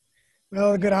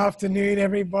Well, good afternoon,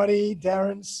 everybody.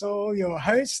 Darren Saul, your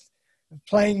host of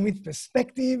Playing with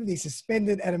Perspective, the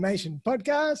Suspended Animation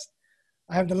Podcast.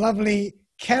 I have the lovely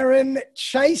Karen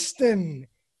Chaston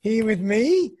here with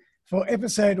me for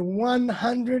episode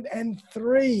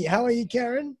 103. How are you,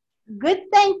 Karen? Good,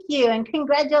 thank you, and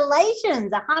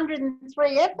congratulations,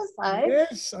 103 episodes.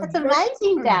 Yes. That's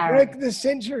amazing, I Darren. broke the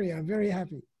century. I'm very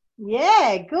happy.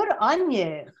 Yeah, good on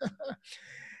you.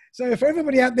 So for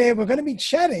everybody out there, we're going to be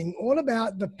chatting all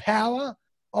about the power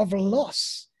of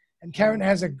loss. And Karen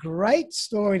has a great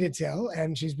story to tell,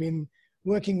 and she's been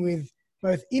working with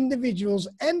both individuals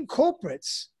and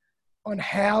corporates on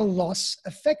how loss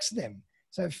affects them.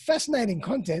 So fascinating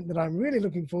content that I'm really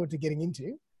looking forward to getting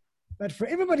into. But for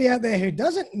everybody out there who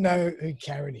doesn't know who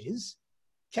Karen is,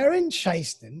 Karen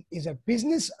Chaston is a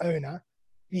business owner,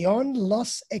 beyond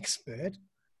loss expert,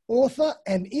 author,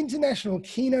 and international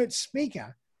keynote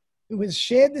speaker who has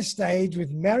shared the stage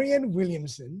with Marianne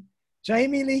Williamson,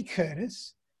 Jamie Lee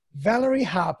Curtis, Valerie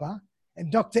Harper,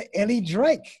 and Dr. Ellie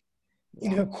Drake.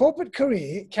 In her corporate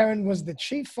career, Karen was the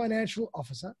chief financial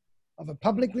officer of a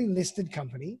publicly listed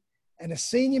company and a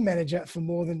senior manager for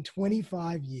more than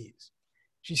 25 years.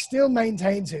 She still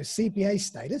maintains her CPA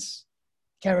status.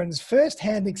 Karen's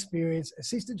first-hand experience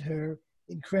assisted her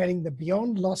in creating the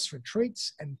Beyond Loss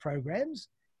retreats and programs,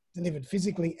 delivered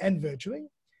physically and virtually,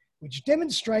 which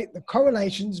demonstrate the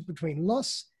correlations between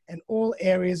loss and all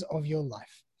areas of your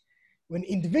life. When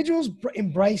individuals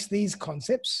embrace these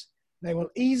concepts, they will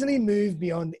easily move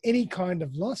beyond any kind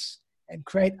of loss and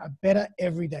create a better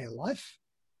everyday life.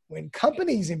 When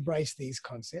companies embrace these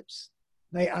concepts,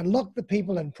 they unlock the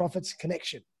people and profits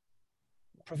connection,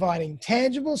 providing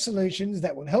tangible solutions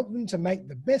that will help them to make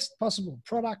the best possible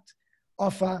product,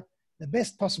 offer the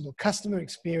best possible customer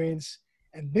experience,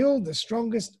 and build the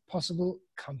strongest possible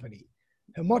company.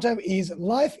 Her motto is,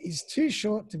 life is too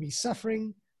short to be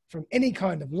suffering from any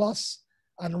kind of loss.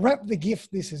 Unwrap the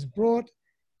gift this has brought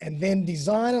and then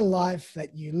design a life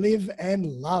that you live and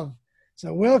love.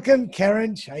 So welcome,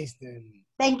 Karen Chaston.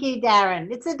 Thank you, Darren.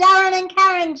 It's a Darren and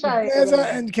Karen show. Gaza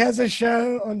and Kaza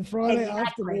show on Friday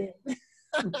afternoon.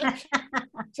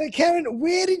 So Karen,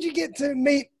 where did you get to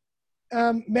meet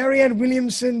Marianne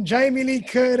Williamson, Jamie Lee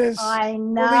Curtis, I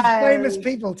know. all these famous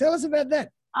people? Tell us about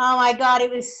that. Oh my God,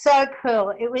 it was so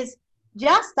cool. It was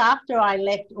just after I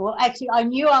left, well, actually, I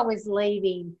knew I was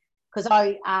leaving because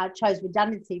I chose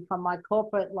redundancy from my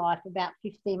corporate life about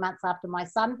 15 months after my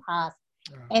son passed.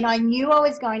 Oh. And I knew I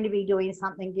was going to be doing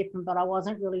something different, but I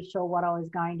wasn't really sure what I was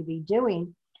going to be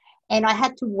doing. And I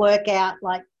had to work out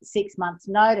like 6 months'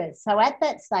 notice. So at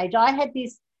that stage, I had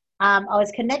this, I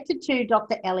was connected to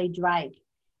Dr. Ellie Drake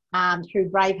through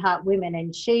Braveheart Women,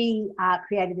 and she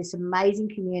created this amazing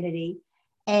community.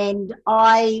 And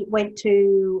I went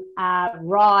to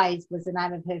Rise, was the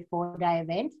name of her 4-day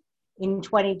event, in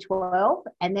 2012.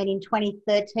 And then in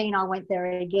 2013, I went there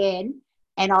again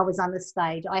and I was on the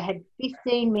stage. I had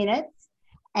 15 minutes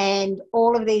and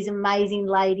all of these amazing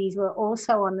ladies were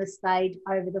also on the stage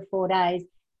over the 4 days.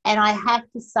 And I have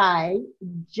to say,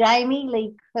 Jamie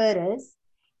Lee Curtis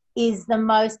is the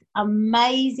most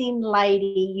amazing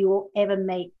lady you will ever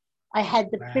meet. I had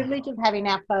the privilege of having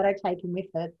our photo taken with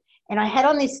her. And I had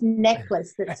on this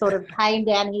necklace that sort of came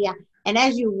down here. And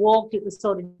as you walked, it was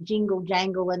sort of jingle,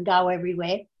 jangle and go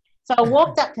everywhere. So I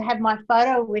walked up to have my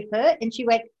photo with her and she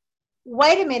went,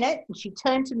 wait a minute. And she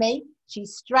turned to me. She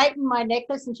straightened my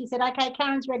necklace and she said, okay,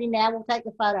 Karen's ready now. We'll take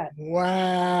the photo.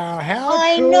 Wow. How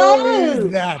I cool know. is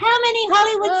that? How many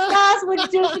Hollywood stars would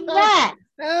do that?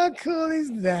 How cool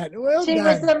is that? Well she done.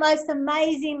 was the most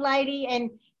amazing lady and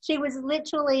she was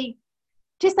literally,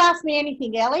 just ask me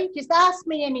anything, Ellie. Just ask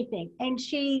me anything. And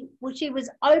she was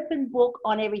open book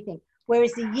on everything.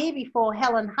 Whereas the year before,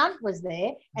 Helen Hunt was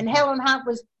there, and Helen Hunt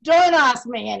was, don't ask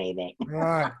me anything.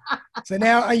 Right. So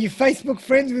now, are you Facebook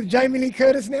friends with Jamie Lee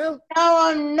Curtis now? No,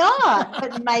 I'm not.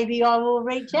 But maybe I will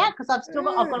reach out because I've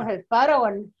got her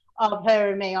photo of her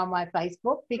and me on my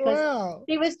Facebook because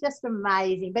she was just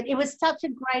amazing. But it was such a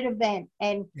great event.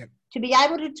 And to be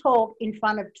able to talk in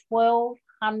front of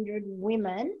 1,200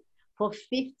 women for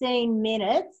 15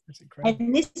 minutes.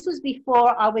 And this was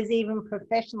before I was even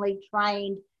professionally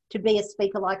trained to be a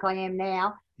speaker like I am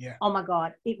now. Yeah. Oh my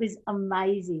God, it was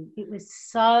amazing. It was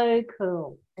so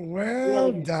cool.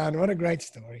 Well done. What a great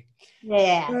story.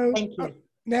 Yeah, so, thank you.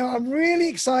 Now I'm really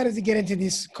excited to get into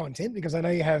this content because I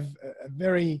know you have a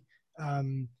very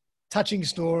touching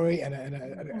story and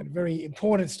a very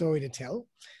important story to tell.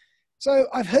 So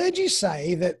I've heard you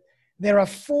say that there are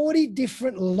 40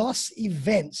 different loss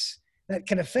events that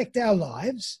can affect our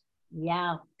lives.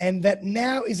 Yeah. And that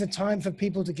now is a time for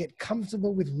people to get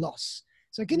comfortable with loss.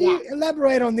 So can you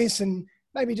elaborate on this and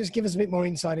maybe just give us a bit more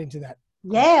insight into that?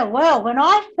 Yeah, well, when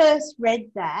I first read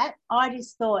that, I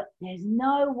just thought, there's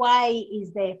no way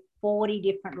is there 40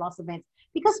 different loss events.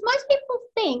 Because most people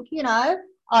think,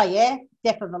 oh yeah,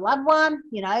 death of a loved one,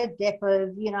 death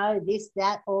of, this,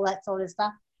 that, all that sort of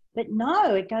stuff. But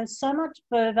no, it goes so much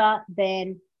further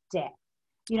than death.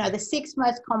 The 6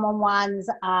 most common ones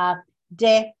are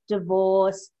death,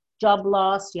 divorce, job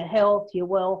loss, your health, your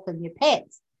wealth, and your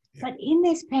pets. Yeah. But in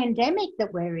this pandemic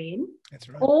that we're in, that's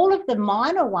right, all of the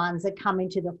minor ones are coming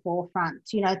to the forefront.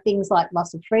 Things like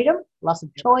loss of freedom, loss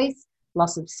of choice,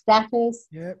 loss of status,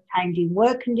 changing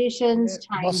work conditions,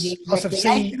 changing loss of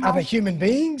seeing other human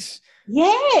beings.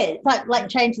 Yeah, like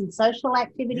changing social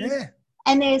activities. Yeah.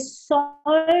 And there's so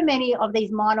many of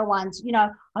these minor ones. I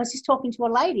was just talking to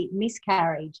a lady,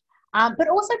 miscarriage, but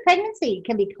also pregnancy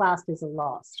can be classed as a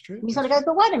loss. It's true. And you sort of go,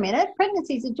 but wait a minute,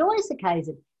 pregnancy is a joyous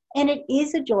occasion. And it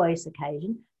is a joyous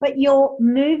occasion, but you're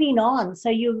moving on. So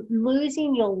you're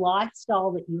losing your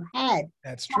lifestyle that you had.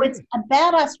 That's true. So it's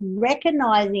about us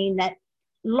recognizing that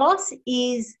loss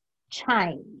is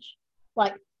change.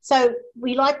 So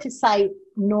we like to say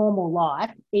normal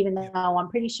life, even though I'm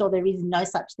pretty sure there is no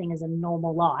such thing as a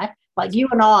normal life. Like you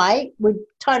and I would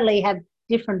totally have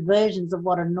different versions of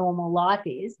what a normal life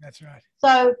is. That's right.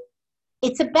 So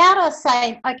it's about us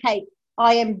saying, okay,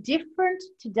 I am different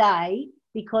today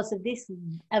because of this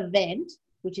event,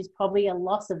 which is probably a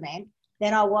loss event,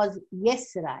 than I was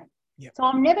yesterday. Yep. So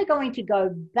I'm never going to go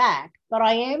back, but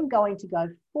I am going to go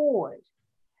forward.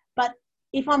 But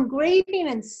if I'm grieving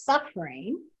and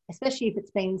suffering, especially if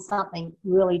it's been something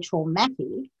really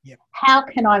traumatic, how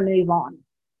can I move on?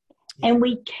 And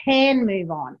we can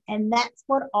move on. And that's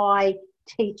what I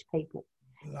teach people.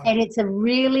 And it's a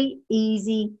really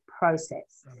easy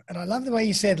process. And I love the way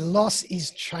you said loss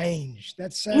is change.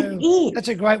 That's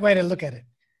a great way to look at it.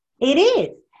 It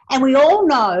is. And we all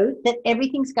know that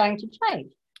everything's going to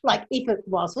change. Like if it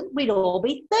wasn't, we'd all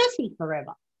be 30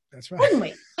 forever. That's right. Wouldn't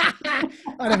we?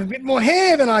 I'd have a bit more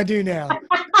hair than I do now.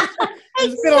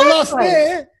 There's a bit of loss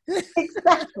there.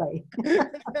 Exactly.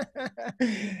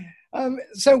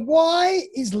 So why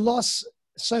is loss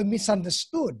so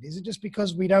misunderstood? Is it just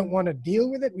because we don't want to deal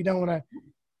with it? We don't want to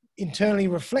internally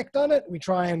reflect on it? We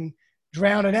try and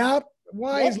drown it out?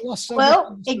 Why is loss so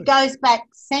misunderstood? It goes back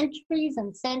centuries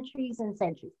and centuries and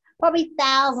centuries, probably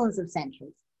thousands of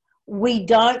centuries. We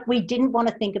didn't want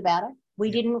to think about it. We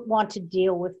didn't want to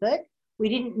deal with it. We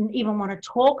didn't even want to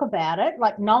talk about it.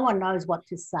 Like no one knows what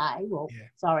to say. Well,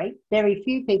 very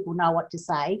few people know what to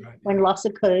say when loss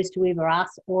occurs to either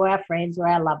us or our friends or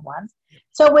our loved ones.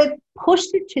 So we've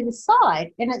pushed it to the side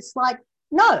and it's like,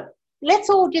 no, let's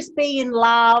all just be in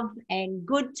love and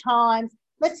good times.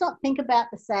 Let's not think about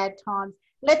the sad times.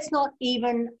 Let's not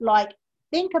even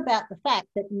think about the fact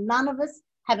that none of us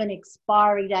have an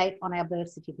expiry date on our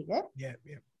birth certificate.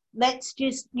 Let's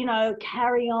just,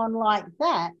 carry on like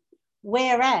that.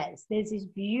 Whereas there's this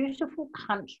beautiful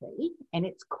country and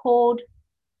it's called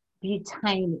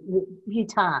Bhutan,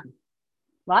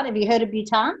 right? Have you heard of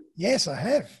Bhutan? Yes, I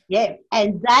have. Yeah.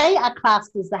 And they are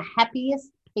classed as the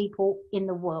happiest people in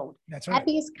the world. That's right.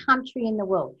 Happiest country in the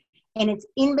world. And it's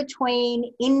in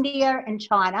between India and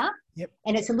China. Yep.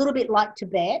 And it's a little bit like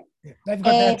Tibet. Yep. They've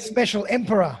got that special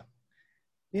emperor.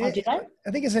 Yeah, do they?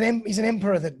 I think he's an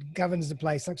emperor that governs the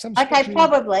place. Like some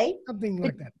probably. Something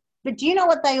like that. But do you know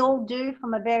what they all do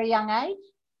from a very young age?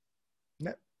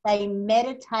 No. They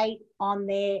meditate on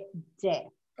their death.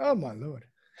 Oh, my Lord.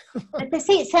 But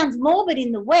see, it sounds morbid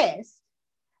in the West,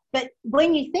 but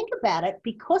when you think about it,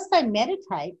 because they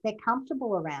meditate, they're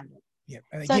comfortable around it.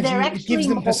 Yeah. So it gives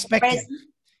them perspective. Present.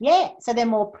 Yeah, so they're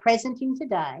more present in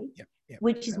today,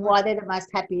 which is why they're the most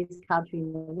happiest country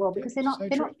in the world, because they're not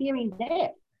fearing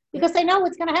death, because they know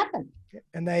what's going to happen.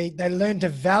 And they learn to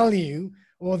value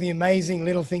all the amazing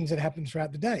little things that happen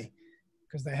throughout the day,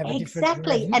 because they have a different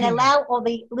and allow all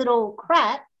the little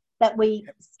crap that we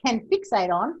can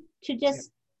fixate on to just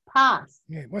pass.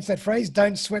 Yeah. What's that phrase?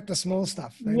 Don't sweat the small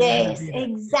stuff. Yes,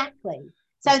 exactly.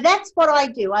 So that's what I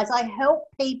do, as I help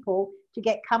people to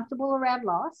get comfortable around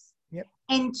loss. Yep.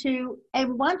 And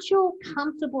once you're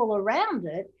comfortable around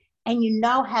it and you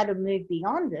know how to move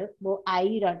beyond it, well,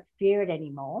 you don't fear it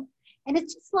anymore. And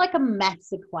it's just like a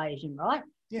maths equation, right?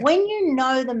 Yeah. When you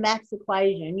know the maths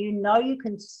equation, you know you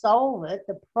can solve it,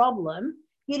 the problem,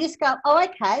 you just go, oh,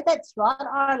 okay, that's right.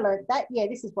 I learned that. Yeah,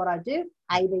 this is what I do.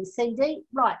 A, B, C, D.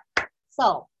 Right.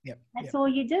 Solve. That's all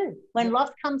you do. When loss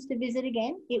comes to visit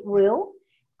again, it will.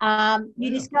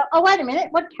 You just go, oh, wait a minute.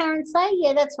 What Karen say?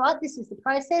 Yeah, that's right. This is the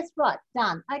process. Right.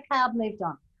 Done. Okay, I've moved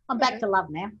on. I'm back to love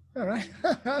now. All right.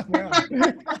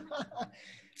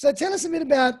 So tell us a bit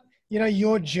about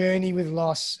your journey with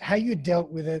loss, how you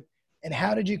dealt with it, and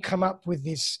how did you come up with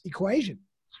this equation?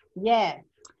 Yeah.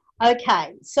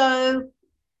 Okay. So,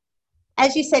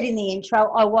 as you said in the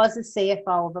intro, I was a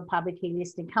CFO of a publicly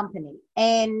listed company,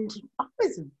 and I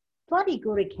was a bloody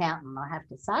good accountant, I have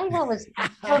to say.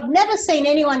 I've never seen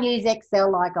anyone use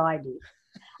Excel like I do.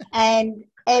 And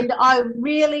I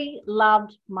really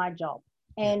loved my job.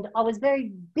 And I was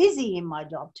very busy in my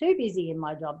job, too busy in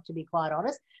my job, to be quite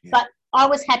honest. Yeah. But I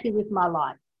was happy with my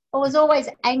life. I was always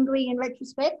angry in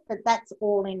retrospect, but that's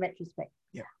all in retrospect.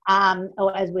 Yeah.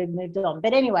 Or as we've moved on.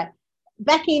 But anyway,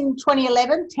 back in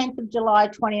 2011, 10th of July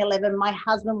 2011, my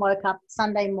husband woke up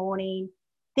Sunday morning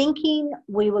thinking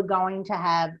we were going to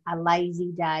have a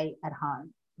lazy day at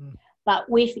home. Mm. But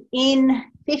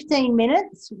within 15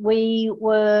 minutes, we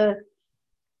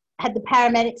had the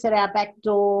paramedics at our back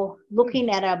door looking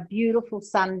at our beautiful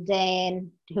son, Dan,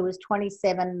 who was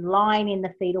 27, lying in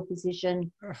the fetal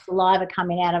position, saliva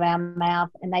coming out of our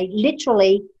mouth. And they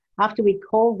literally, after we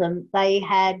called them, they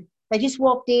just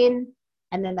walked in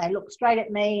and then they looked straight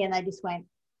at me and they just went,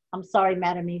 "I'm sorry,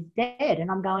 madam, he's dead." And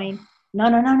I'm going,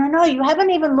 no, you haven't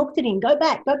even looked at him. Go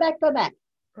back.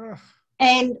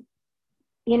 And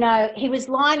he was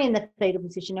lying in the fetal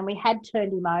position and we had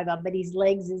turned him over, but his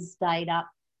legs had stayed up.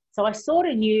 So I sort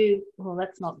of knew, well,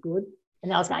 that's not good.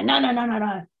 And I was going,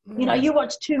 no. You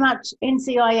watch too much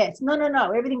NCIS.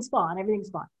 No, everything's fine.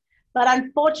 But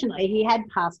unfortunately, he had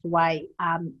passed away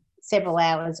several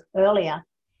hours earlier.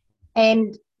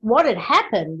 And what had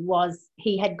happened was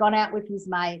he had gone out with his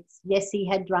mates. Yes, he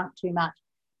had drunk too much,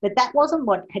 but that wasn't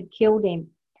what had killed him.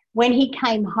 When he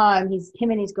came home,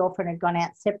 him and his girlfriend had gone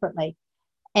out separately.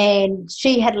 And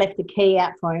she had left the key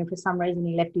out for him. For some reason,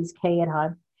 he left his key at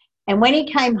home. And when he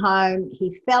came home,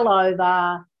 he fell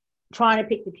over trying to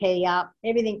pick the key up.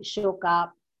 Everything shook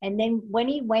up. And then when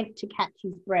he went to catch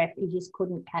his breath, he just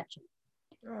couldn't catch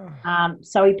it.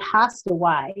 So he passed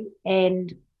away.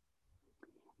 And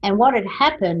what had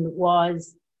happened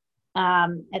was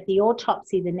at the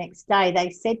autopsy the next day, they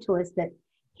said to us that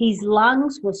his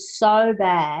lungs were so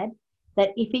bad that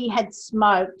if he had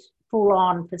smoked full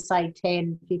on for, say,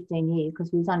 10, 15 years, because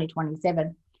he was only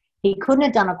 27, he couldn't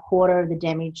have done a quarter of the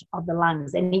damage of the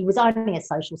lungs. And he was only a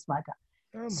social smoker.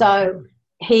 So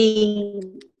he'd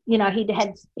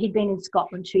been in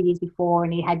Scotland 2 years before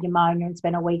and he had pneumonia and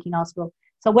spent a week in hospital.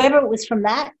 So whether it was from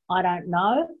that, I don't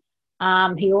know.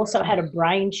 He also had a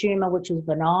brain tumour, which was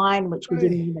benign, which we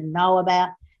didn't even know about.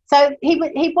 So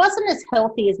he wasn't as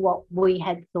healthy as what we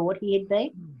had thought he had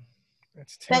been.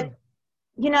 That's terrible.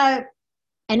 But,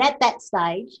 and at that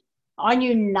stage, I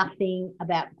knew nothing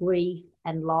about grief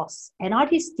and loss. And I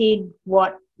just did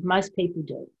what most people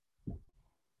do.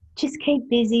 Just keep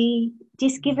busy,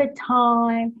 just give it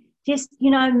time, just,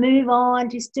 move on,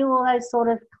 just do all those sort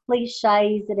of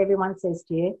cliches that everyone says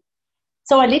to you.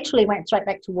 So I literally went straight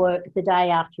back to work the day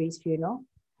after his funeral.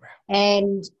 Wow.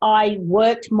 And I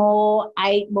worked more,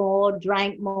 ate more,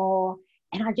 drank more,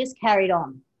 and I just carried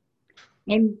on.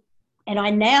 And I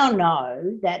now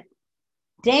know that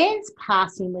Dan's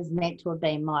passing was meant to have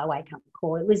been my wake-up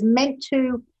call. It was meant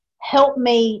to help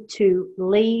me to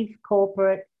leave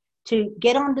corporate, to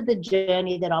get onto the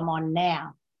journey that I'm on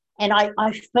now. And I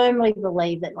firmly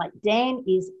believe that, Dan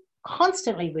is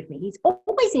constantly with me. He's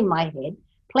always in my head,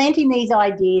 planting these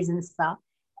ideas and stuff.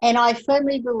 And I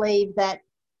firmly believe that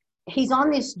he's on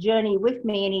this journey with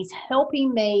me and he's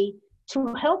helping me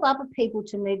to help other people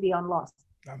to move beyond loss.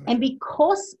 Amen. And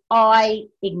because I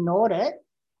ignored it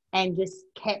and just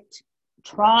kept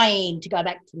trying to go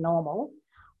back to normal,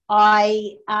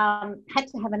 I had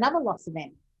to have another loss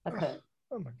event occur.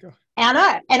 Oh my God. I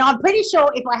know. And I'm pretty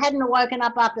sure if I hadn't woken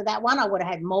up after that one, I would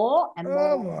have had more and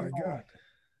more. Oh my God.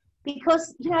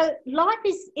 Because, life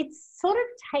it's sort of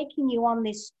taking you on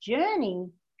this journey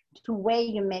to where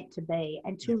you're meant to be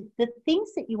and to the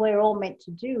things that you were all meant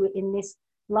to do in this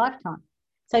lifetime.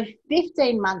 So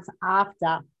 15 months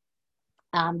after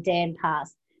Dan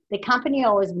passed, the company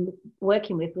I was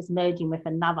working with was merging with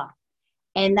another.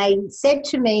 And they said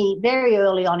to me very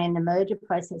early on in the merger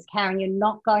process, "Karen, you're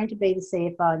not going to be the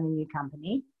CFO in the new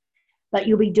company, but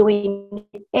you'll be doing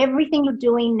everything you're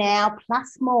doing now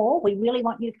plus more. We really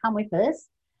want you to come with us."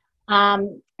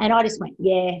 And I just went,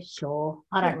 "Yeah, sure.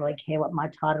 I don't really care what my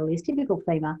title is." Typical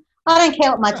female. I don't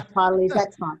care what my title is.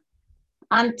 That's fine.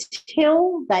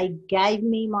 Until they gave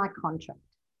me my contract.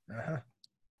 Uh-huh.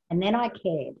 And then I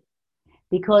cared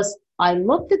because I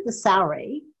looked at the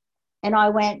salary and I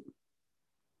went,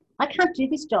 "I can't do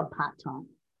this job part-time."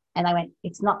 And they went,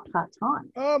 "It's not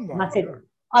part-time." Oh my and I said, God.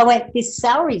 I went, "This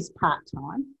salary's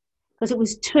part-time." because it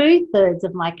was 2/3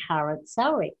 of my current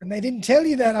salary. And they didn't tell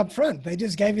you that up front. They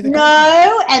just gave you the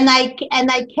No, and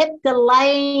they kept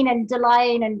delaying and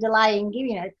delaying and delaying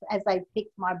giving it as they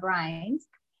picked my brains.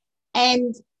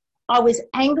 And I was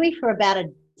angry for about a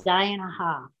day and a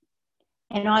half.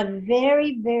 And I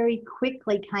very, very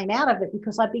quickly came out of it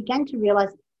because I began to realize,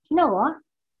 you know what?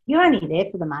 You're only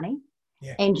there for the money,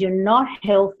 and you're not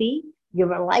healthy. Your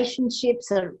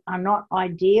relationships are not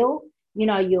ideal. You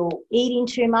know, you're eating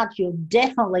too much. You're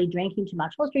definitely drinking too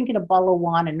much. I was drinking a bottle of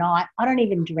wine a night. I don't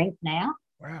even drink now.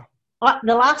 Wow.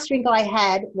 The last drink I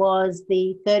had was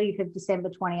the 30th of December,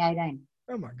 2018.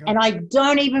 Oh, my God. And I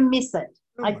don't even miss it.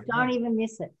 Oh, I my don't God. even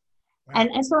miss it. Wow. And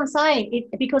that's what I'm saying.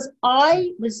 Because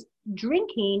I was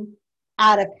drinking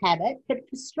out of habit, but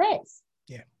for stress.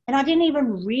 Yeah. And I didn't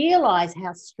even realize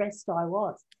how stressed I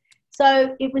was.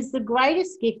 So it was the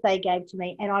greatest gift they gave to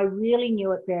me, and I really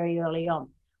knew it very early on.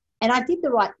 And I did the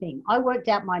right thing. I worked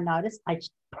out my notice. I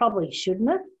probably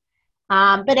shouldn't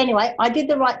have. But anyway, I did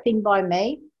the right thing by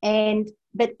me.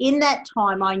 But in that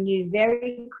time, I knew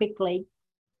very quickly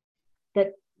that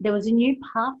there was a new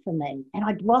path for me, and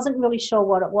I wasn't really sure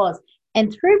what it was.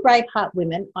 And through Braveheart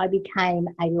Women, I became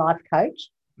a life coach.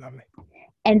 Lovely.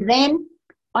 And then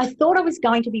I thought I was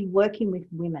going to be working with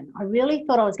women. I really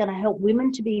thought I was going to help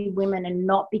women to be women and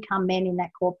not become men in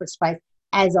that corporate space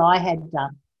as I had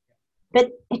done.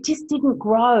 But it just didn't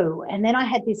grow. And then I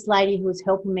had this lady who was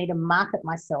helping me to market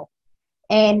myself.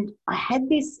 And I had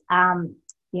this, you're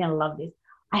going to love this.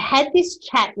 I had this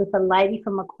chat with a lady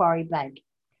from Macquarie Bank,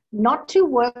 not to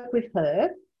work with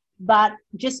her, but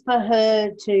just for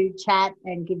her to chat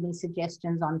and give me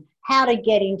suggestions on how to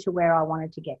get into where I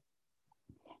wanted to get.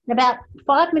 And about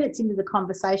 5 minutes into the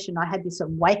conversation, I had this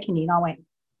awakening. I went,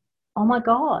 oh my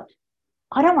God,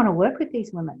 I don't want to work with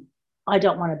these women. I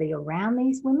don't want to be around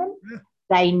these women. Yeah.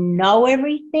 They know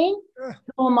everything. Yeah.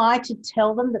 Who am I to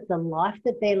tell them that the life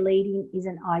that they're leading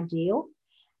isn't ideal?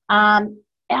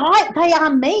 They are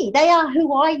me. They are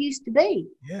who I used to be.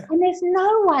 Yeah. And there's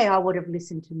no way I would have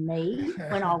listened to me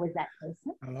when I was that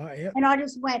person. I like it. And I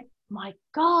just went, my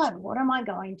God, what am I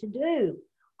going to do?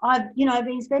 I've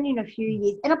been spending a few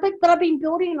years, but I've been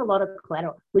building a lot of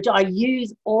collateral, which I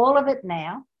use all of it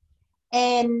now.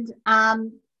 And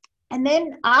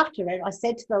then after it, I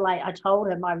said to the lady, I told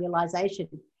her my realization.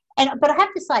 But I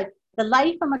have to say, the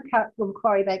lady from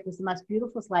Macquarie Bank was the most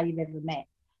beautiful lady you've ever met.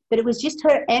 But it was just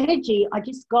her energy. I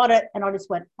just got it, and I just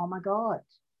went, oh my God.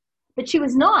 But she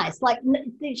was nice. Like,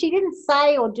 she didn't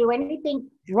say or do anything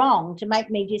wrong to make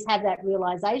me just have that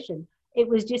realization. It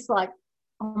was just like,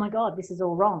 oh my God, this is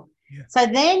all wrong. Yeah. So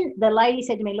then the lady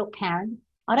said to me, look, Karen,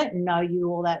 I don't know you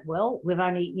all that well. We've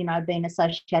only, been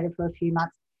associated for a few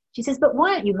months. She says, but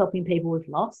why aren't you helping people with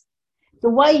loss? The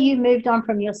way you moved on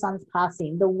from your son's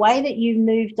passing, the way that you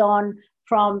moved on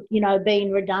from,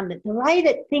 being redundant, the way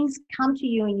that things come to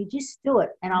you and you just do it.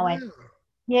 And I went,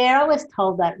 yeah, I was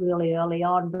told that really early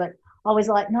on, but I was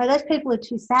like, no, those people are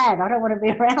too sad. I don't want to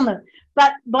be around them.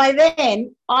 But by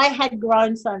then I had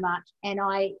grown so much, and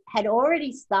I had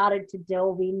already started to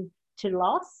delve into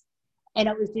loss, and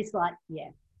it was just like, yeah.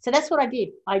 So that's what I did.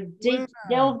 I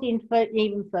delved in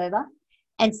even further.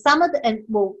 And some of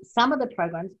the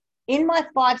programs in my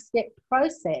 5-step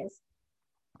process,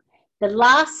 the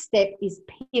last step is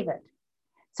pivot.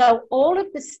 So all of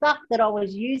the stuff that I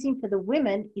was using for the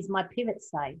women is my pivot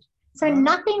stage. So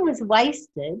nothing was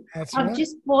wasted. I've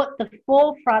just brought the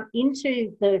forefront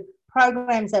into the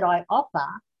programs that I offer.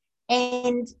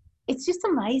 And it's just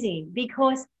amazing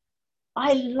because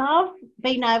I love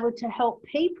being able to help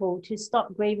people to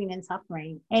stop grieving and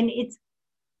suffering. And it's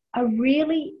a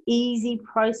really easy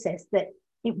process that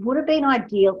it would have been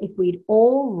ideal if we'd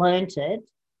all learnt it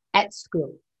at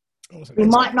school. Awesome. We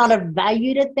might not have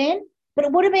valued it then, but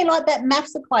it would have been like that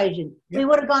maths equation. Yep. We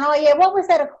would have gone, oh yeah, what was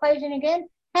that equation again?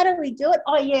 How do we do it?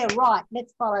 Oh yeah, right.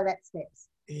 Let's follow that steps.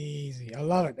 Easy. I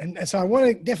love it. And so I want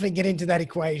to definitely get into that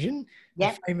equation,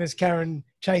 the famous Karen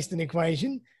Chaston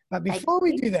equation. But before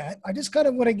we do that, I just kind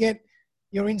of want to get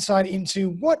your insight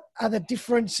into what are the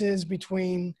differences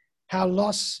between how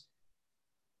loss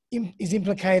is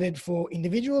implicated for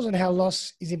individuals and how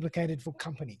loss is implicated for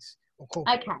companies or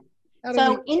corporate. Okay.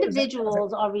 So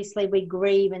individuals, obviously, we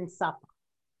grieve and suffer,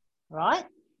 right?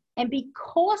 And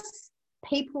because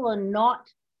people are not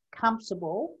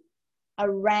comfortable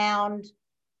around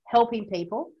helping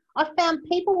people, I found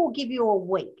people will give you a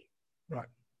week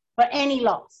for any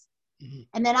loss. Mm-hmm.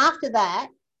 And then after that,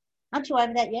 aren't you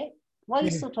over that yet? Why are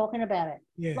you still talking about it?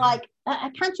 Yeah. Like,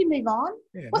 can't you move on?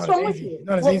 Yeah, what's wrong with you?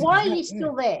 Why are you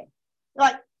still there?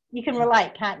 Like, you can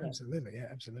relate, can't you? Absolutely, yeah,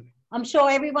 absolutely. I'm sure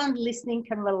everyone listening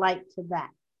can relate to that.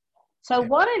 So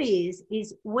what it is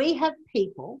we have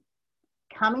people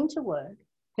coming to work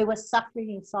who are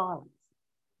suffering in silence,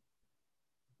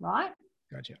 right?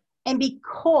 Gotcha. And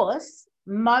because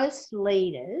most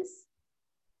leaders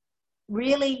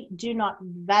really do not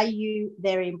value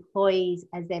their employees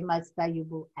as their most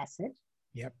valuable asset,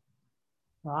 Yep.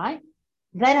 right?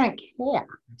 They don't care.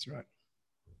 That's right.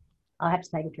 I have to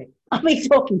take a drink. I've been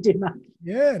talking too much.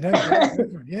 Yeah, no,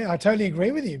 yeah, I totally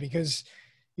agree with you because,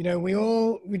 you know,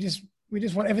 we just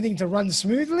want everything to run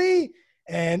smoothly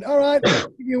and all right,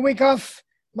 give you a week off,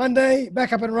 Monday,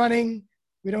 back up and running.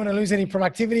 We don't want to lose any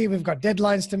productivity. We've got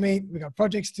deadlines to meet. We've got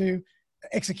projects to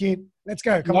execute. Let's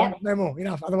go. Come on, no more.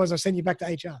 Enough. Otherwise, I'll send you back to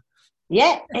HR.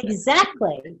 Yeah,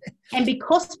 exactly. And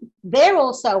because they're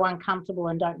also uncomfortable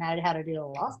and don't know how to deal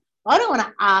with loss, I don't want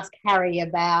to ask Harry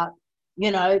about, you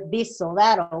know, this or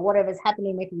that or whatever's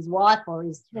happening with his wife or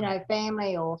his, you know,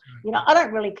 family or, you know, I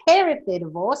don't really care if they're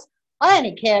divorced. I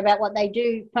only care about what they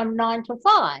do from 9 to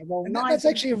 5. Or and that's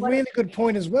actually a really good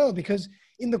point as well, because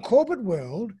in the corporate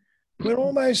world, we're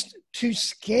almost too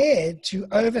scared to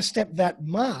overstep that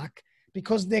mark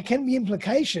because there can be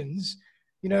implications,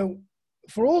 you know,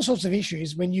 for all sorts of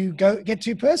issues when you get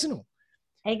too personal.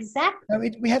 Exactly.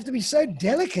 So we have to be so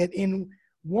delicate in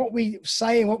what we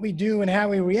say and what we do and how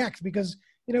we react because,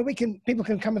 you know, people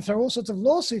can come and throw all sorts of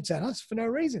lawsuits at us for no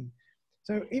reason.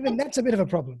 So even that's a bit of a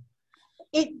problem.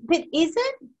 But is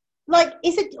it? Like,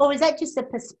 is it, or is that just a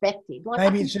perspective? Like,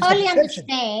 Maybe I it's just totally a perception.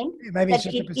 understand Maybe it's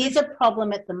that just it is a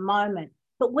problem at the moment,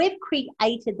 but we've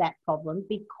created that problem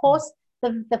because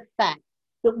of the fact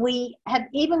that we have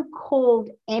even called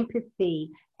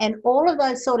empathy and all of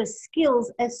those sort of skills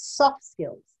as soft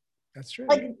skills. That's true.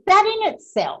 Like that in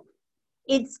itself,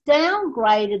 it's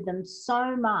downgraded them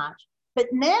so much. But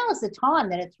now is the time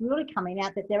that it's really coming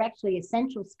out that they're actually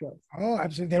essential skills. Oh,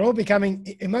 absolutely. They're all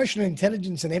becoming emotional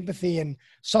intelligence and empathy and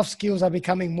soft skills are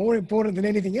becoming more important than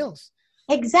anything else.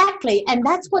 Exactly. And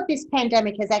that's what this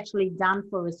pandemic has actually done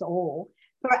for us all,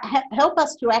 help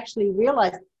us to actually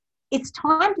realize it's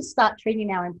time to start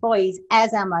treating our employees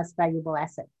as our most valuable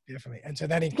asset. Definitely. And so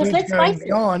that includes going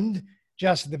beyond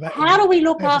just the... How do we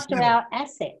look after our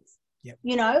assets? Yep.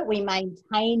 You know, we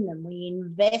maintain them, we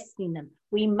invest in them,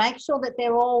 we make sure that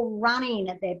they're all running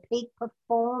at their peak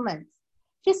performance.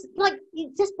 Just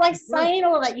by saying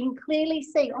all that, you can clearly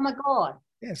see, oh my God.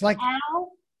 Yeah, it's like how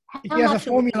if you have a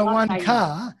Formula One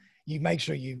car, you make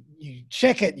sure you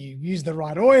check it, you use the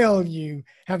right oil, you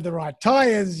have the right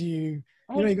tires, you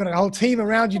know, you've got a whole team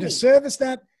around you to service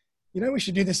that. You know, we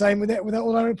should do the same with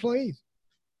all our employees.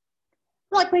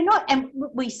 Like we're not, and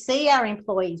we see our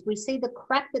employees, we see the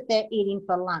crap that they're eating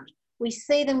for lunch. We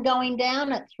see them going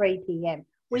down at 3 p.m.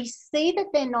 We see that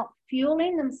they're not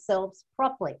fueling themselves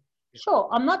properly. Sure,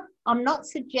 I'm not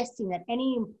suggesting that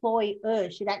any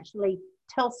employer should actually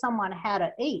tell someone how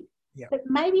to eat, but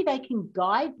maybe they can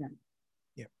guide them.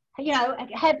 You know,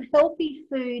 have healthy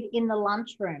food in the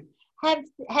lunchroom.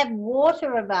 Have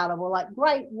water available, like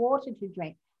great water to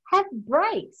drink. Have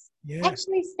breaks.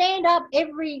 Actually stand up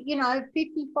every,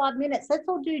 55 minutes. Let's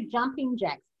all do jumping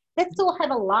jacks. Let's all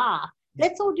have a laugh.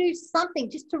 Let's all do something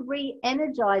just to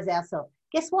re-energize ourselves.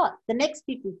 Guess what? The next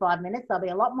 55 minutes, they'll be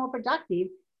a lot more productive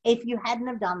if you hadn't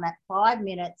have done that 5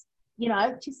 minutes. You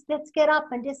know, just let's get up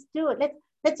and just do it.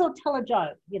 Let's all tell a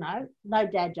joke, no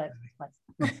dad jokes,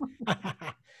 please.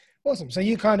 Awesome. So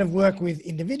you kind of work with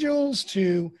individuals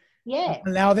to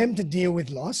allow them to deal with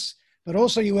loss, but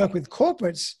also you work with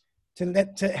corporates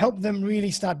to help them really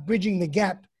start bridging the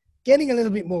gap, getting a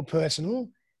little bit more personal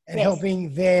and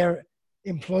helping their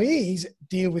employees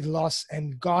deal with loss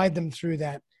and guide them through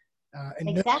that.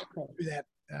 Through that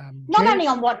not only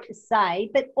on what to say,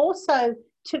 but also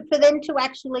for them to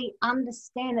actually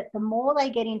understand it. The more they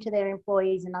get into their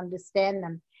employees and understand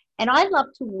them. And I love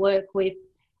to work with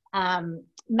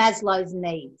Maslow's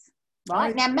needs.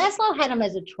 Right? Now, Maslow had them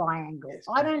as a triangle. Yes.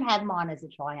 I don't have mine as a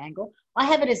triangle. I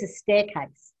have it as a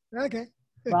staircase. Okay.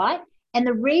 Right? And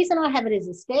the reason I have it as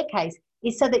a staircase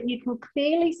is so that you can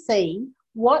clearly see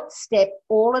what step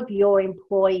all of your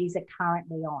employees are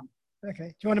currently on. Okay.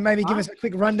 Do you want to maybe give us a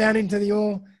quick rundown into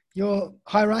your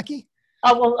hierarchy?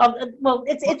 Oh, well,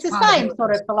 it's the same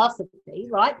sort of philosophy,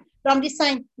 right? But I'm just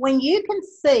saying, when you can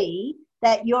see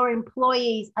that your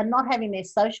employees are not having their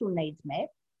social needs met,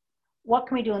 what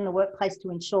can we do in the workplace to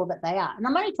ensure that they are? And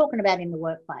I'm only talking about in the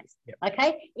workplace,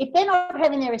 okay? If they're not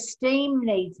having their esteem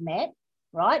needs met,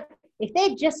 right? If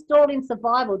they're just all in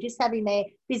survival, just having their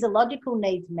physiological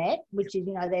needs met, which is,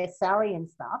 their salary and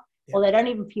stuff, or they don't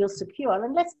even feel secure.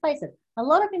 And let's face it, a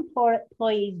lot of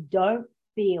employees don't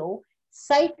feel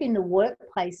safe in the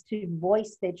workplace to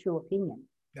voice their true opinion.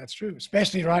 That's true,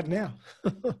 especially right now.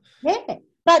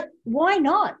 But why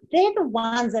not? They're the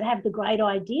ones that have the great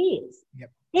ideas.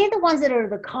 Yep. They're the ones that are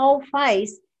the cold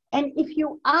face. And if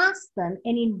you ask them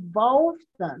and involve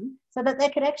them so that they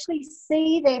could actually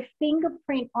see their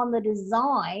fingerprint on the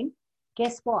design,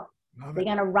 guess what? They're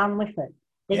going to run with it.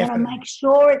 They're going to make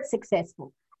sure it's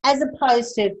successful. As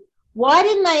opposed to, why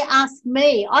didn't they ask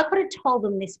me? I could have told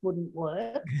them this wouldn't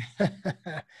work.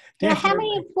 Now, how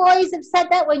many employees have said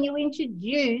that when you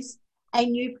introduce a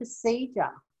new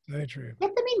procedure? So true.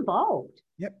 Get them involved.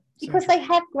 Yep. Because they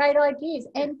have great ideas.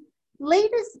 And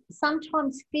leaders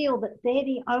sometimes feel that they're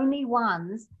the only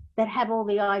ones that have all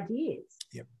the ideas.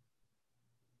 Yep.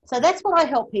 So that's what I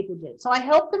help people do. So I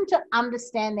help them to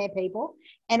understand their people.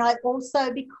 And I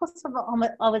also, because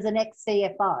I was an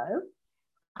ex-CFO,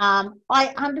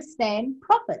 I understand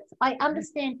profits. I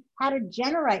understand how to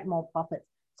generate more profits.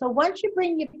 So once you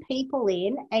bring your people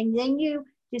in and then you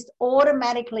just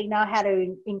automatically know how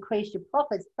to increase your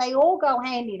profits, they all go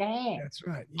hand in hand. That's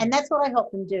right. Yeah. And that's what I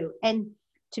help them do. And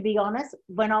to be honest,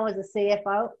 when I was a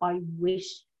CFO, I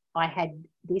wish I had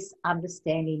this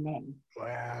understanding then.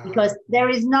 Wow. Because there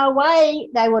is no way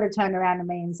they would have turned around to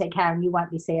me and said, Karen, you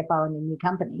won't be CFO in the new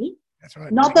company. That's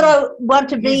right. Not that I want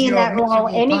to be in that role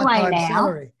anyway now.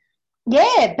 Salary.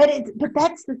 Yeah, but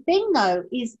that's the thing though,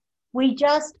 is we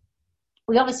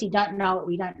obviously don't know what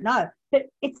we don't know, but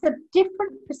it's a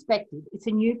different perspective. It's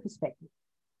a new perspective.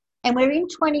 And we're in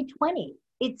 2020.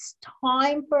 It's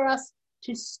time for us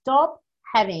to stop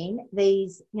having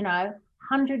these,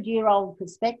 100-year-old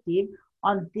perspective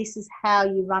on this is how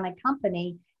you run a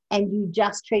company and you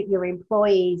just treat your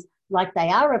employees like they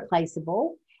are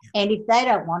replaceable. Yeah. And if they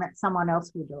don't want it, someone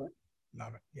else will do it.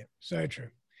 Love it. Yeah, so true.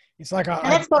 It's like and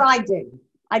that's what I do.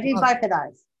 I do both of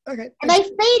those. Okay. And they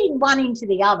feed one into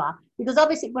the other, because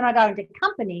obviously when I go into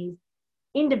companies,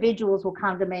 individuals will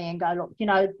come to me and go,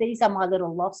 look, these are my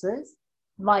little losses.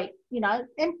 And by the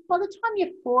time you're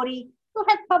 40, you'll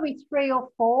have probably 3 or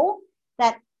 4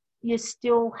 that you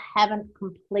still haven't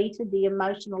completed the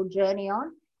emotional journey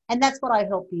on. And that's what I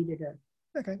help you to do.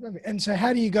 Okay. And so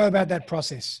how do you go about that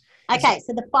process? Okay.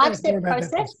 So the 5-step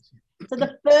process. So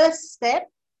the first step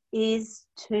is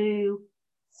to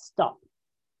stop.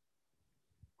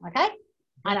 Okay?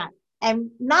 I know.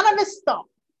 And none of us stop.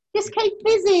 Just keep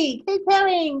busy, keep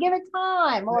going, give it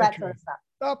time, all that sort of stuff.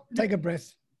 Stop, take a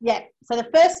breath. Yeah. So the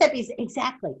first step is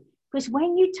exactly, because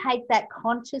when you take that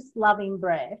conscious, loving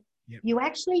breath, you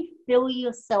actually fill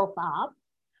yourself up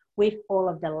with all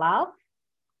of the love,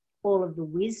 all of the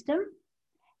wisdom,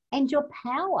 and your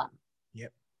power.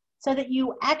 Yep. So that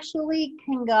you actually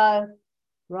can go,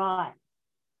 right,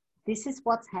 this is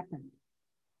what's happened.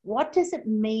 What does it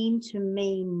mean to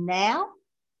me now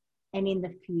and in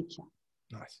the future?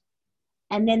 Nice.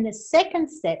 And then the second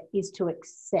step is to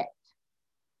accept.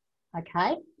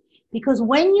 Okay? Because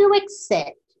when you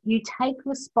accept, you take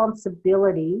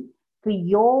responsibility for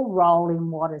your role in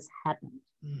what has happened.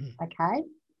 Mm-hmm. Okay?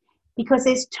 Because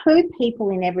there's 2 people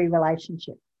in every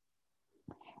relationship.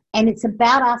 And it's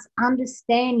about us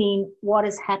understanding what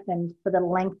has happened for the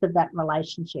length of that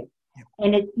relationship. Yep.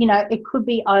 And it could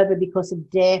be over because of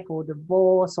death or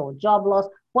divorce or job loss,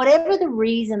 whatever the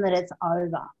reason that it's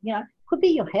over, could be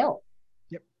your health.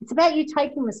 Yep. It's about you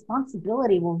taking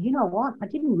responsibility. Well, you know what? I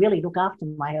didn't really look after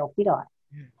my health, did I?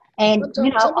 Yeah. And,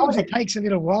 sometimes it takes a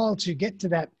little while to get to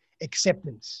that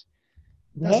acceptance.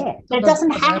 But it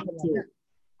doesn't have to.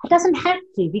 It doesn't have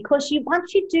to, because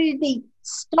once you do the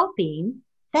stopping,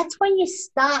 that's when you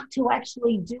start to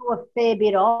actually do a fair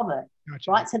bit of it.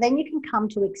 Gotcha. Right? So then you can come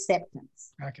to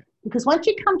acceptance. Okay. Because once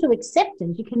you come to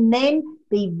acceptance, you can then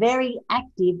be very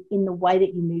active in the way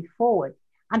that you move forward.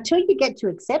 Until you get to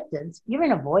acceptance, you're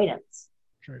in avoidance.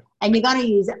 True. And you're going to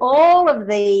use all of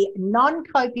the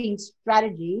non-coping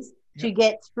strategies to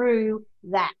get through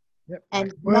that. Yep.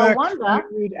 And work, no wonder.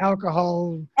 Food,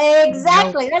 alcohol.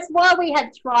 Exactly. That's why we have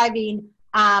thriving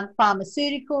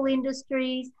pharmaceutical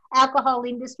industries, alcohol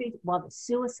industries, why the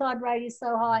suicide rate is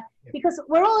so high, because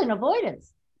we're all in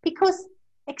avoidance, because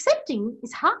accepting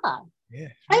is hard. Yeah,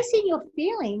 facing your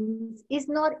feelings is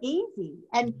not easy.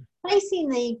 And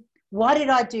facing why did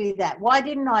I do that? Why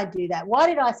didn't I do that? Why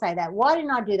did I say that? Why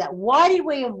didn't I do that? Why did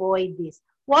we avoid this?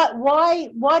 Why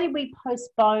did we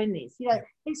postpone this?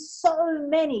 There's so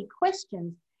many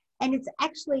questions, and it's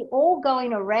actually all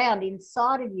going around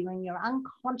inside of you in your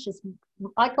unconscious.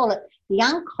 I call it the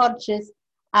unconscious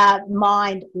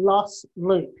mind loss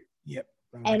loop. Yep.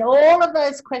 And all of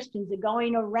those questions are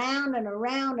going around and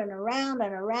around and around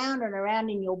and around and around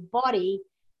in your body,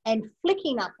 and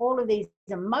flicking up all of these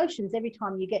emotions every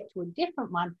time you get to a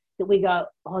different one that we go,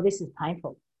 oh, this is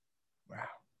painful. Wow.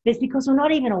 It's because we're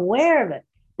not even aware of it.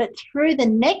 But through the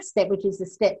next step, which is the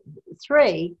step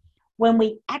 3, when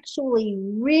we actually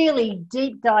really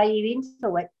deep dive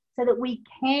into it so that we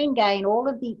can gain all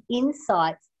of the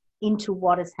insights into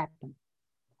what has happened.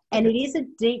 And it is a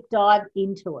deep dive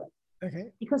into it.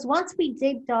 Okay. Because once we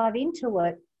deep dive into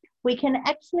it, we can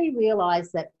actually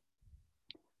realize that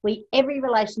every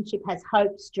relationship has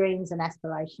hopes, dreams, and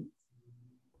aspirations.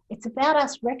 It's about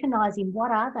us recognizing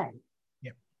what are they.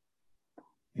 Yep.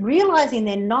 Realizing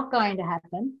they're not going to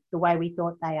happen the way we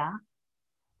thought they are,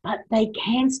 but they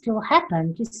can still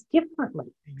happen just differently.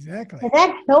 Exactly. So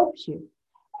that helps you.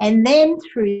 And then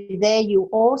through there, you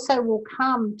also will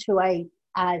come to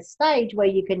a stage where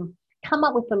you can come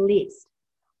up with a list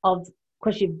of,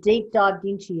 because you've deep dived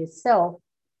into yourself,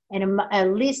 and a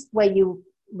list where you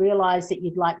realize that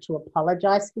you'd like to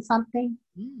apologize for something,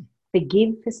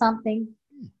 forgive for something,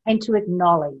 and to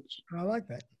acknowledge. I like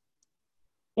that.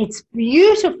 It's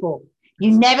beautiful.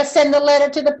 You never send the letter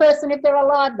to the person if they're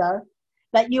alive, though,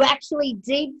 but you actually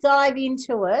deep dive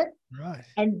into it. Right.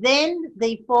 And then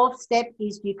the 4th step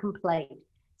is you complete.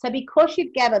 So because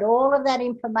you've gathered all of that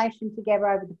information together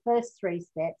over the first 3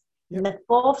 steps, in the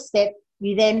 4th step,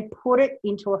 you then put it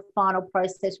into a final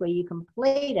process where you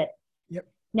complete it. Yep.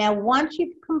 Now, once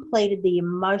you've completed the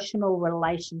emotional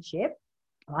relationship,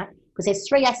 right, because there's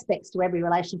 3 aspects to every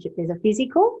relationship. There's a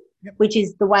physical, which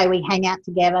is the way we hang out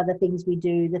together, the things we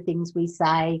do, the things we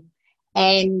say,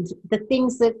 and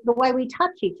the way we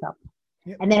touch each other.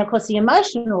 Yep. And then, of course, the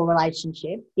emotional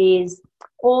relationship is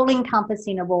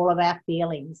all-encompassing of all of our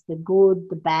feelings, the good,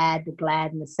 the bad, the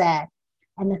glad, and the sad.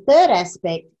 And the 3rd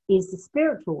aspect is the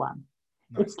spiritual one.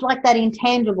 Nice. It's like that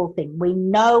intangible thing. We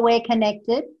know we're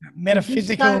connected.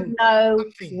 Metaphysical. We don't know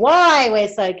why we're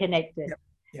so connected. Yep.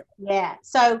 Yep. Yeah.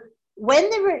 So when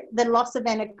the loss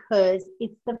event occurs,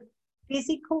 it's the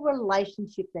physical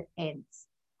relationship that ends.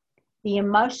 The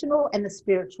emotional and the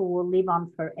spiritual will live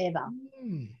on forever.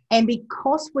 And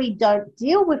because we don't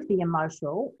deal with the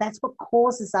emotional, that's what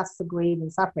causes us to grieve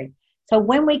and suffering. So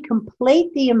when we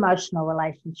complete the emotional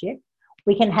relationship,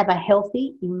 we can have a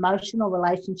healthy emotional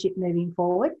relationship moving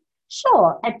forward.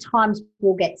 Sure, at times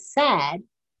we'll get sad,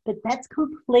 but that's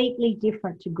completely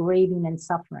different to grieving and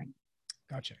suffering.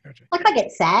 Gotcha. Like I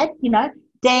get sad,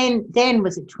 Dan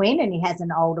was a twin and he has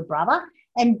an older brother,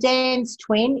 and Dan's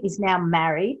twin is now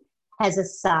married, has a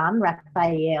son,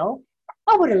 Raphael.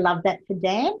 I would have loved that for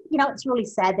Dan. It's really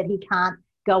sad that he can't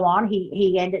go on.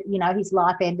 He ended, his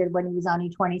life ended when he was only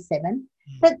 27.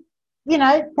 But,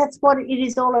 that's what it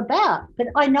is all about. But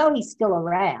I know he's still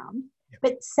around. Yep.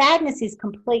 But sadness is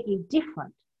completely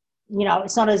different.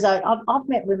 It's not as though I've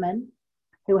met women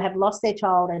who have lost their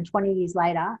child and 20 years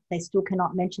later, they still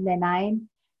cannot mention their name.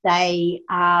 They,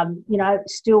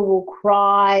 still will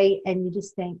cry, and you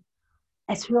just think,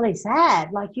 it's really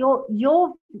sad. Like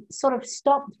you're sort of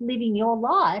stopped living your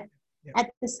life at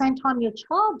the same time your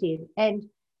child did. And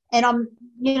I'm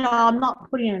not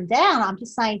putting them down. I'm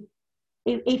just saying,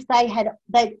 if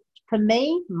for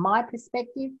me, my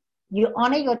perspective, you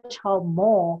honor your child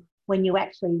more when you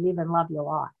actually live and love your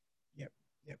life. Yep.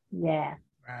 Yeah.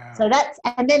 Wow. So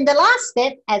and then the last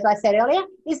step, as I said earlier,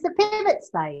 is the pivot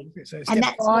stage. So and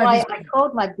that's why I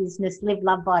called my business Live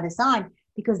Love by Design,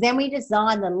 because then we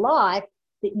design the life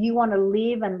that you want to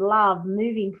live and love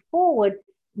moving forward,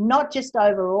 not just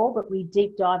overall, but we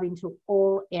deep dive into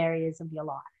all areas of your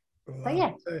life. Wow. So,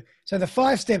 yeah. So the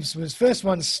 5 steps was, first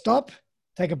one, stop,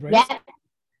 take a breath.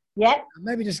 Yeah.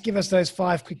 Maybe just give us those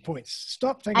 5 quick points.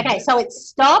 Stop, take a breath. Okay, so it's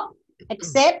stop,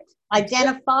 accept,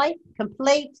 identify,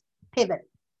 complete, pivot.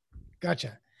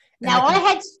 Gotcha. Now, I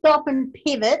had stop and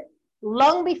pivot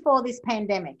long before this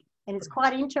pandemic. And it's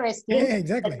quite interesting. Yeah,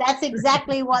 exactly. But that's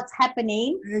exactly what's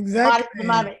happening right at the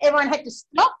moment. Everyone had to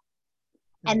stop,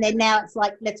 and then now it's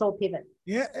like, let's all pivot.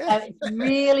 Yeah. So it's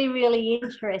really, really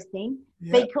interesting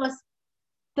because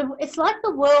it's like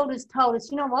the world has told us,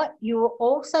 you know what, you were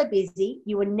all so busy,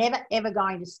 you were never, ever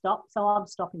going to stop, so I'm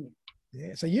stopping you.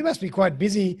 Yeah, so you must be quite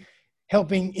busy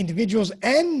helping individuals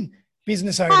and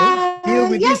business owners deal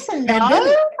with this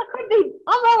pandemic.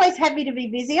 I'm always happy to be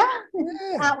busier,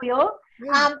 aren't we all?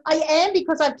 Yeah. I am,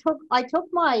 because I took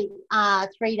my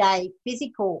 3-day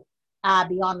physical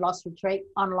Beyond Loss retreat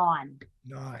online.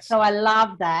 Nice. So I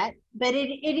love that. But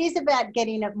it is about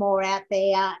getting it more out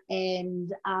there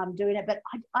and doing it. But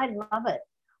I love it.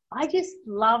 I just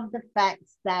love the fact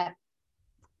that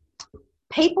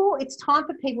it's time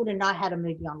for people to know how to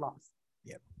move beyond loss.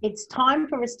 Yep. It's time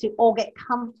for us to all get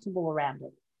comfortable around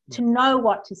it, to know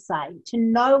what to say, to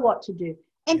know what to do,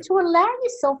 and to allow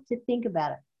yourself to think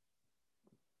about it.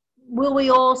 Will we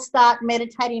all start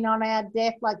meditating on our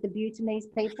death like the Bhutanese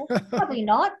people? Probably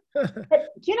not. But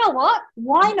do you know what?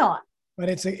 Why not? But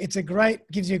it's a great,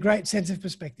 gives you a great sense of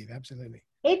perspective. Absolutely.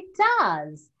 It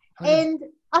does. 100%. And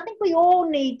I think we all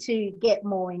need to get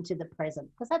more into the present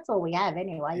because that's all we have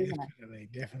anyway, isn't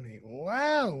it? Definitely.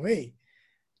 Wowee.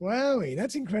 Wowee.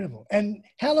 That's incredible. And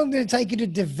how long did it take you to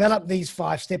develop these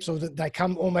 5 steps, or did they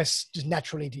come almost just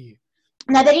naturally to you?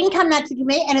 No, they didn't come naturally to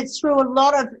me, and it's through a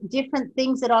lot of different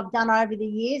things that I've done over the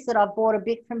years that I've bought a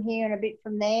bit from here and a bit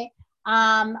from there.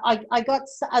 I got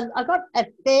a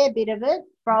fair bit of it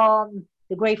from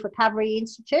the Grief Recovery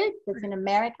Institute that's in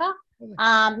America.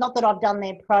 Not that I've done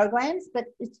their programs, but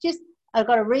it's just I've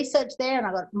got a research there, and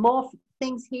I've got more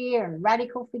things here, and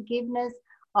radical forgiveness.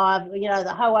 I've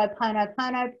the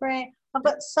Ho'oponopono prayer. I've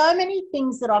got so many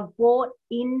things that I've bought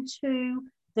into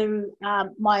through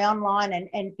my online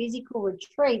and physical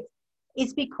retreats.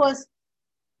 It's because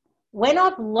when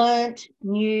I've learnt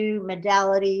new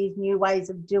modalities, new ways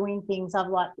of doing things,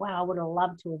 I'm like, wow, I would have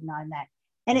loved to have known that.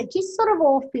 And it just sort of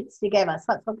all fits together.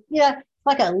 So it's like, it's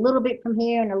like a little bit from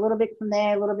here and a little bit from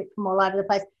there, a little bit from all over the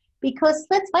place. Because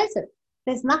let's face it,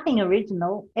 there's nothing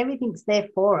original. Everything's there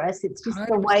for us. It's just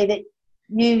the way that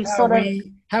you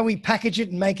how we package it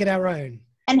and make it our own.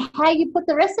 And how you put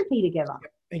the recipe together.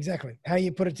 Exactly. How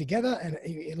you put it together. And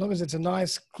as long as it's a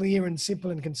nice, clear and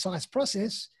simple and concise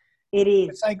process, it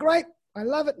is. Say, great, I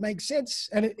love it, makes sense.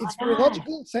 And it's very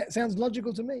logical. Sounds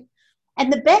logical to me.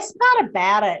 And the best part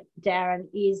about it, Darren,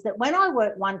 is that when I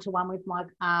work one-to-one with my,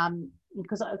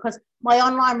 because my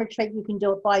online retreat, you can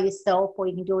do it by yourself, or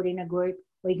you can do it in a group,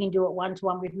 or you can do it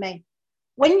one-to-one with me.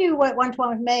 When you work one-to-one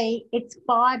with me, it's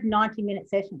 5 90-minute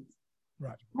sessions.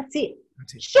 Right. That's it.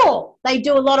 Sure, they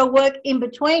do a lot of work in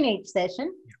between each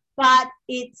session, but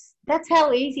that's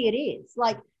how easy it is.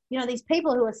 Like, these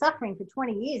people who are suffering for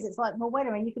 20 years, it's like, well, wait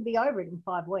a minute, you can be over it in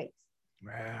 5 weeks.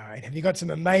 Wow. Have you got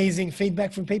some amazing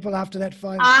feedback from people after that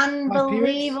 5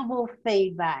 Unbelievable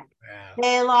feedback. Wow.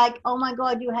 They're like, oh my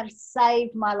God, you have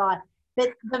saved my life.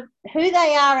 But who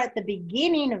they are at the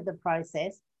beginning of the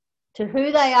process to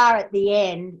who they are at the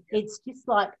end, it's just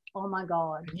like, oh my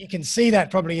God. You can see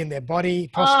that probably in their body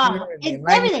posture. It's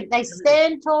everything. They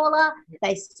stand taller,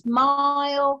 they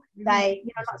smile, they,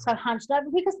 not so hunched over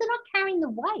because they're not carrying the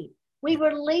weight. We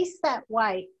release that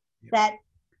weight that,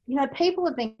 people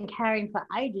have been carrying for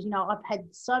ages. I've had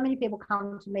so many people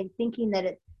come to me thinking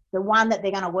that the one that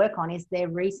they're going to work on is their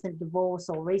recent divorce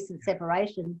or recent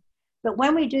separation. But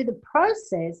when we do the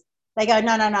process, they go,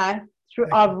 no.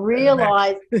 I've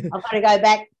realised I've got to go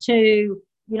back to,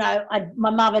 my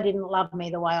mother didn't love me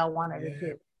the way I wanted her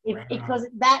to. Because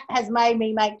that has made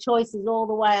me make choices all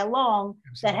the way along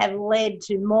that have led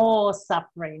to more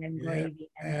suffering and grieving.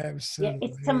 Absolutely.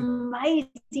 It's an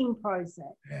amazing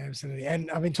process. Absolutely.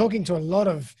 And I've been talking to a lot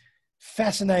of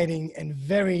fascinating and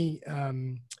very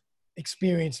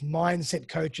experienced mindset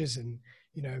coaches and,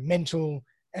 mental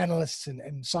analysts and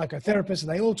psychotherapists,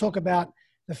 and they all talk about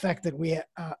the fact that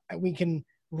we can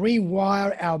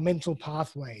rewire our mental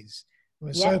pathways.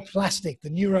 We're so plastic, the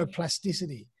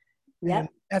neuroplasticity. And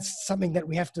that's something that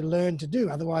we have to learn to do.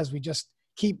 Otherwise, we just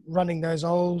keep running those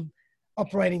old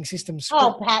operating systems.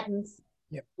 Old patterns.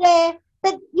 Yep. Yeah.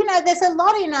 But, there's a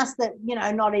lot in us that,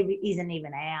 isn't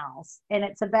even ours. And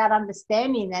it's about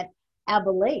understanding that our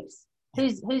beliefs,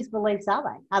 whose beliefs are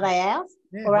they? Are they ours?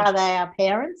 Or are they our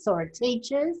parents or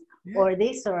teachers or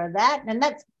this or that? And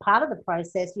that's part of the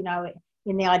process,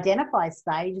 in the identify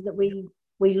stage that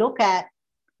we look at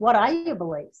what are your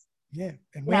beliefs? Yeah.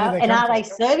 And are they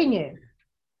serving you?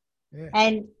 Yeah.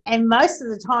 And most of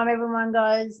the time everyone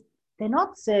goes, they're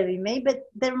not serving me, but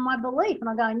they're my belief. And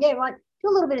I'm going, yeah, right, do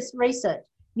a little bit of research.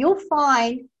 You'll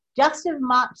find just as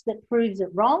much that proves it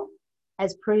wrong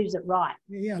as proves it right.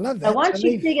 Yeah, I love that. So once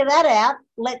you figure that out,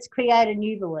 let's create a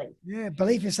new belief. Yeah,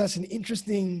 belief is such an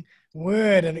interesting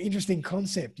word and an interesting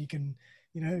concept. You can,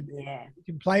 you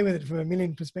can play with it from a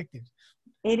million perspectives.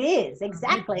 It is,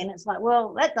 exactly. And it's like,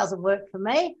 well, that doesn't work for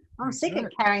me. I'm sick of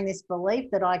carrying this belief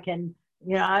that I can,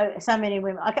 so many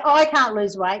women, I can't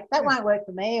lose weight. That won't work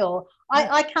for me. Or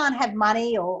I can't have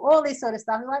money or all this sort of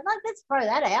stuff. I'm like, no, let's throw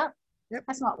that out. Yep.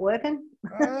 That's not working.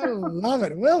 I love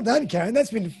it. Well done, Karen.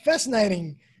 That's been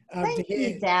fascinating to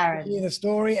hear the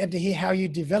story and to hear how you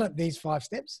develop these 5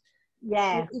 steps.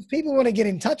 Yeah. If people want to get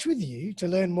in touch with you to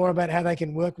learn more about how they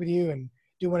can work with you and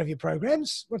do one of your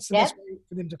programs, what's the best way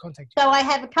for them to contact you? So I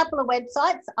have a couple of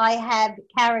websites. I have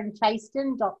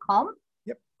KarenChaston.com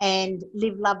and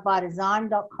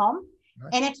livelovebydesign.com. Nice.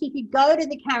 And actually, if you go to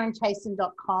the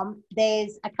KarenChaston.com,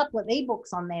 there's a couple of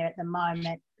ebooks on there at the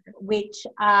moment, which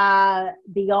are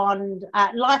beyond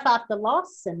life after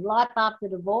loss and life after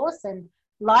divorce and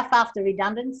life after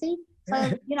redundancy. So,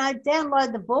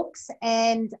 download the books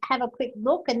and have a quick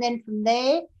look. And then from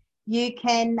there, you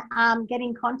can get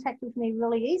in contact with me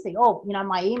really easy. Or, you know,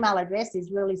 my email address is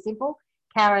really simple,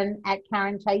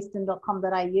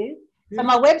 karen@karenchaston.com.au. So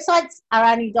my websites are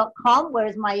only .com,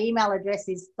 whereas my email address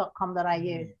is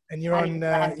 .com.au. And you're on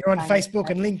Facebook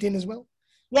and LinkedIn as well?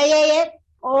 Yeah.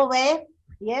 All there.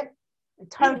 Yep.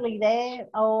 Totally there.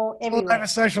 All everywhere. All over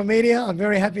social media. I'm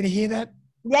very happy to hear that.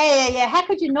 Yeah. How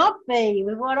could you not be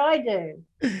with what I do?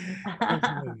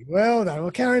 Absolutely. Well done.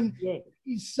 Well, Karen, thank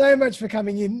you so much for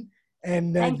coming in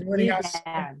and joining us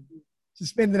to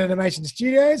Suspended Animation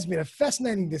Studios. It's been a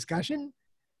fascinating discussion.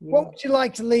 Yeah. What would you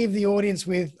like to leave the audience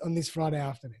with on this Friday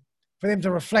afternoon for them to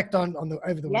reflect on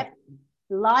over the week?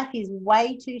 Life is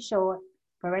way too short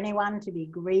for anyone to be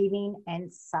grieving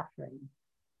and suffering.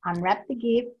 Unwrap the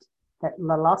gift that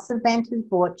the loss event has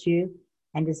brought you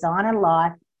and design a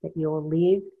life that you'll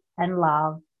live and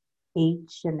love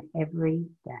each and every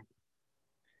day.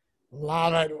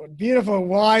 Love it. Beautiful,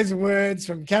 wise words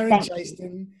from Karen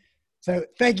Chaston. So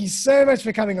thank you so much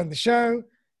for coming on the show.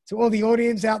 To all the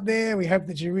audience out there, we hope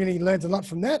that you really learned a lot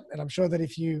from that. And I'm sure that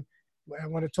if you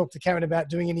want to talk to Karen about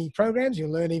doing any programs,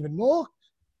 you'll learn even more.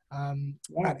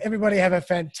 But everybody have a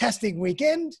fantastic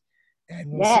weekend.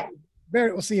 And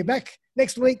we'll see you back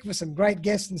next week with some great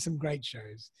guests and some great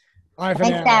shows. Bye for now.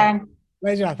 Thanks, Karen.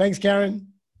 Pleasure. Thanks, Karen.